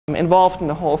involved in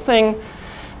the whole thing.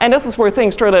 And this is where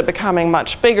things started becoming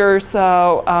much bigger.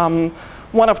 So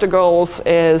one of the goals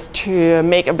is to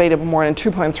make available more than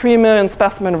 2.3 million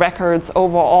specimen records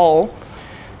overall.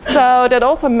 So that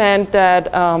also meant that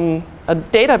a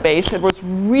database that was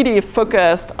really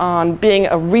focused on being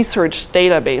a research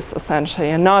database, essentially,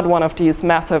 and not one of these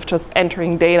massive just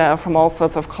entering data from all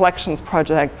sorts of collections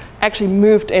projects, actually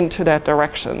moved into that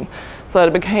direction. So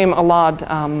it became a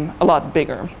lot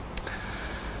bigger.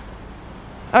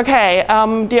 Okay,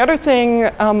 the other thing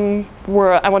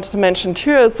where I wanted to mention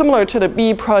too, is similar to the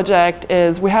B project,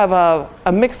 is we have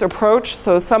a mixed approach.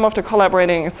 So some of the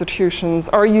collaborating institutions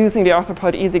are using the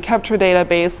arthropod easy capture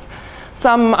database.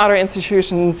 Some other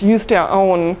institutions use their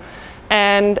own.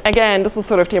 And again, this is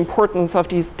sort of the importance of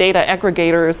these data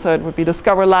aggregators. So it would be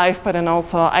Discover Life, but then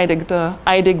also IDIG, the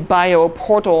IDIG Bio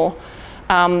portal.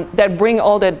 That bring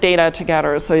all that data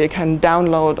together, so you can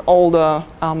download all the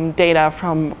data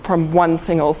from one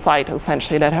single site,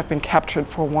 essentially, that have been captured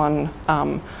for one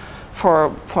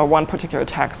particular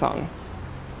taxon.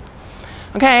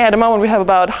 Okay, at the moment we have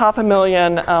about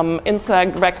 500,000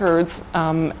 insect records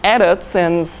added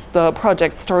since the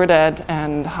project started,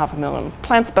 and 500,000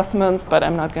 plant specimens, but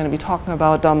I'm not going to be talking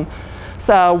about them.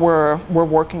 So we're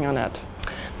working on it.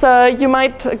 So you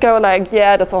might go like,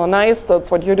 yeah, that's all nice,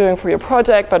 that's what you're doing for your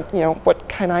project, but what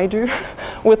can I do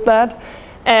with that?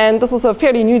 And this is a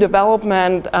fairly new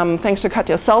development, thanks to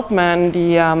Katja Seltman,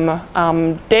 the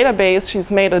database.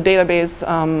 She's made a database,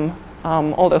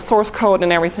 all the source code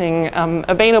and everything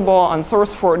available on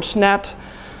SourceForge.net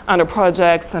under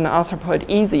projects and Arthropod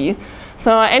Easy.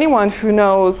 So anyone who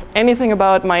knows anything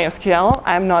about MySQL,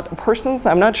 I'm not a person, so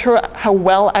I'm not sure how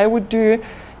well I would do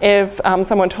if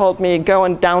someone told me, go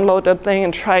and download that thing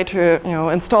and try to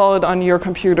install it on your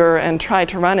computer and try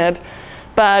to run it.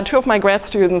 But 2 of my grad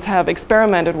students have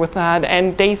experimented with that,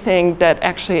 and they think that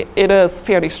actually it is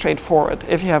fairly straightforward.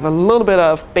 If you have a little bit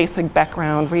of basic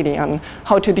background really on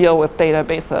how to deal with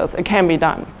databases, it can be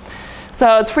done.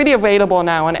 So it's freely available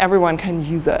now and everyone can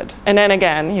use it. And then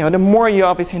again, the more you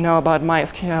obviously know about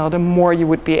MySQL, the more you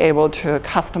would be able to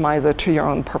customize it to your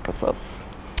own purposes.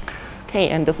 Okay,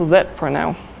 and this is it for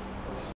now.